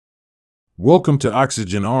Welcome to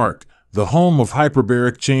Oxygen Ark, the home of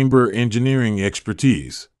hyperbaric chamber engineering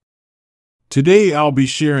expertise. Today I'll be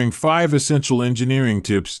sharing 5 essential engineering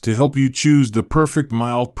tips to help you choose the perfect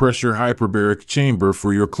mild pressure hyperbaric chamber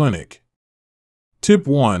for your clinic. Tip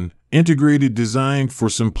 1. Integrated design for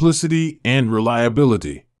simplicity and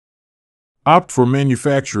reliability. Opt for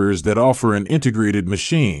manufacturers that offer an integrated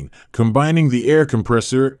machine, combining the air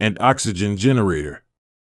compressor and oxygen generator.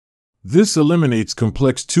 This eliminates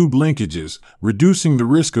complex tube linkages, reducing the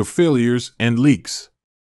risk of failures and leaks.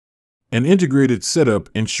 An integrated setup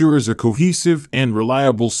ensures a cohesive and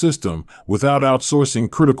reliable system without outsourcing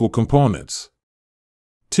critical components.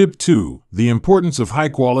 Tip 2. The importance of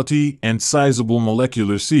high-quality and sizable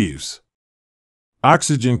molecular sieves.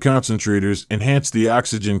 Oxygen concentrators enhance the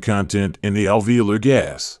oxygen content in the alveolar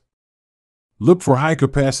gas. Look for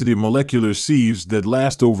high-capacity molecular sieves that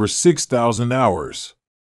last over 6,000 hours.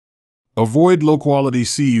 Avoid low-quality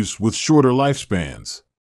sieves with shorter lifespans.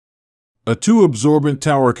 A two-absorbent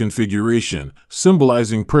tower configuration,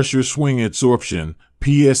 symbolizing pressure swing adsorption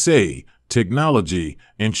 (PSA) technology,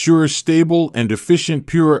 ensures stable and efficient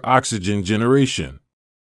pure oxygen generation.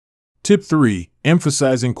 Tip 3.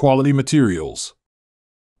 Emphasizing quality materials.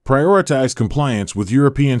 Prioritize compliance with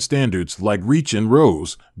European standards like REACH and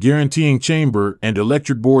RoHS, guaranteeing chamber and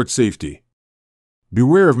electric board safety.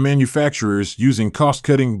 Beware of manufacturers using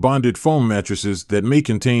cost-cutting bonded foam mattresses that may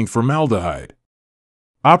contain formaldehyde.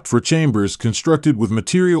 Opt for chambers constructed with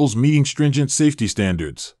materials meeting stringent safety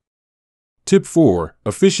standards. Tip 4.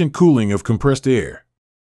 Efficient cooling of compressed air.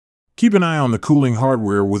 Keep an eye on the cooling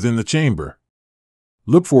hardware within the chamber.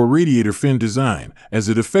 Look for a radiator fin design, as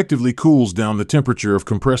it effectively cools down the temperature of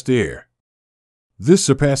compressed air. This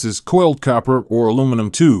surpasses coiled copper or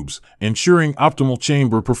aluminum tubes, ensuring optimal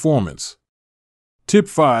chamber performance. Tip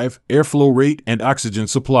 5. Airflow rate and oxygen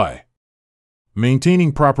supply.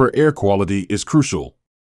 Maintaining proper air quality is crucial.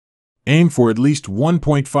 Aim for at least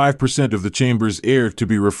 1.5% of the chamber's air to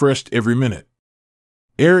be refreshed every minute.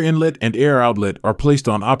 Air inlet and air outlet are placed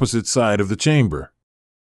on opposite sides of the chamber.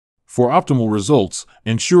 For optimal results,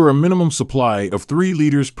 ensure a minimum supply of 3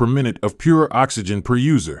 liters per minute of pure oxygen per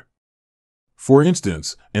user. For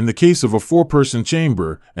instance, in the case of a 4-person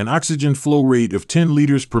chamber, an oxygen flow rate of 10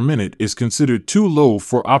 liters per minute is considered too low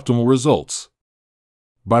for optimal results.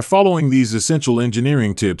 By following these essential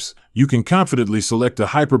engineering tips, you can confidently select a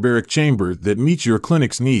hyperbaric chamber that meets your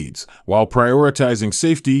clinic's needs, while prioritizing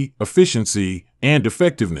safety, efficiency, and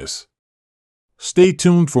effectiveness. Stay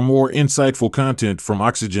tuned for more insightful content from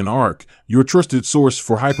Oxygen Ark, your trusted source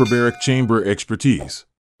for hyperbaric chamber expertise.